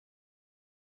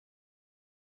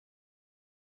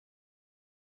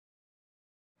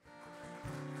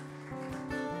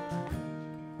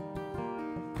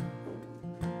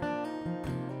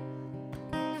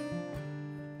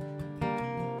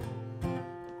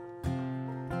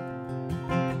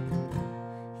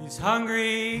He's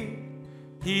hungry,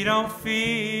 he don't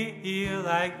feel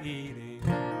like eating.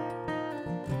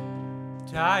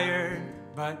 Tired,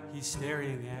 but he's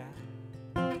staring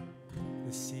at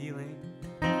the ceiling.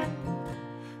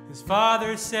 His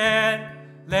father said,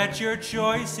 let your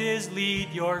choices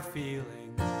lead your feelings.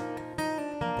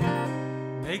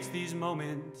 Makes these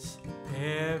moments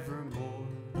ever more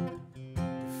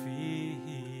defeating.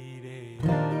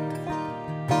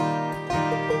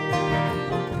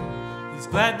 He's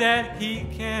glad that he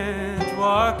can't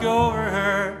walk over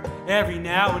her every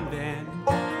now and then.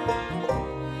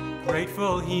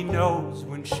 Grateful he knows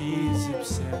when she's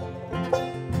upset.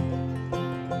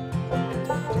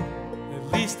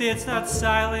 At least it's not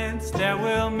silence that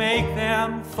will make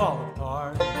them fall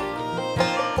apart.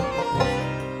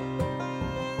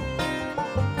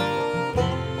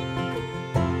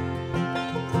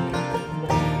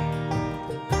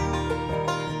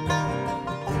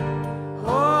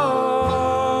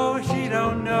 Oh, she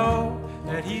don't know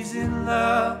that he's in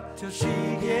love till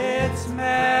she gets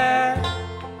mad.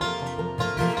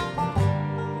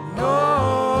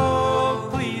 No,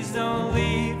 please don't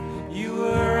leave, you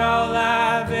were all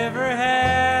I've ever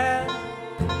had.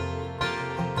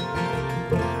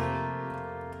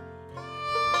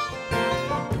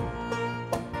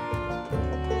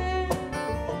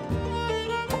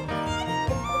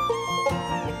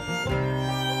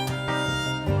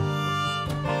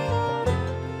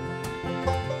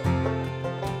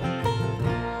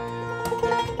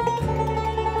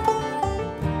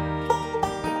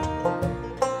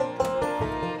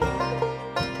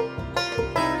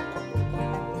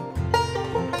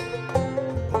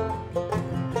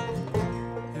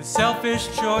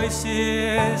 Selfish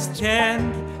choices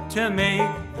tend to make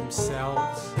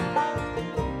themselves,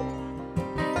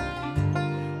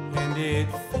 and it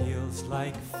feels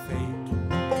like fate.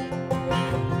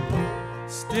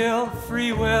 Still,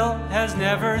 free will has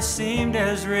never seemed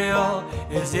as real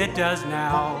as it does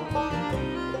now.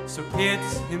 So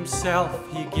it's himself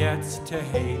he gets to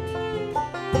hate.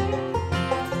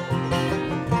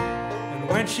 And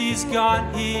when she's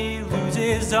gone, he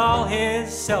loses all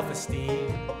his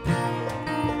self-esteem,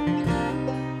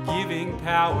 giving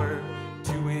power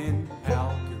to an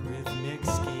algorithmic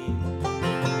scheme.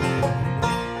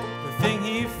 The thing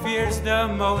he fears the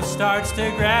most starts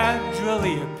to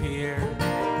gradually appear,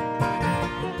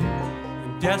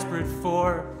 and desperate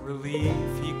for relief,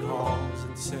 he calls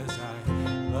and says, I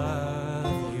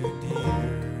love you,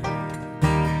 dear.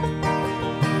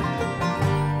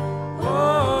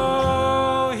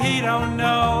 Oh, he don't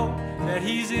know that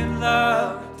he's in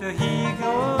love till he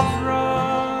goes wrong.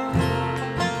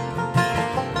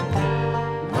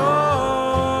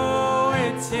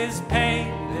 His pain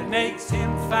that makes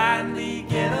him finally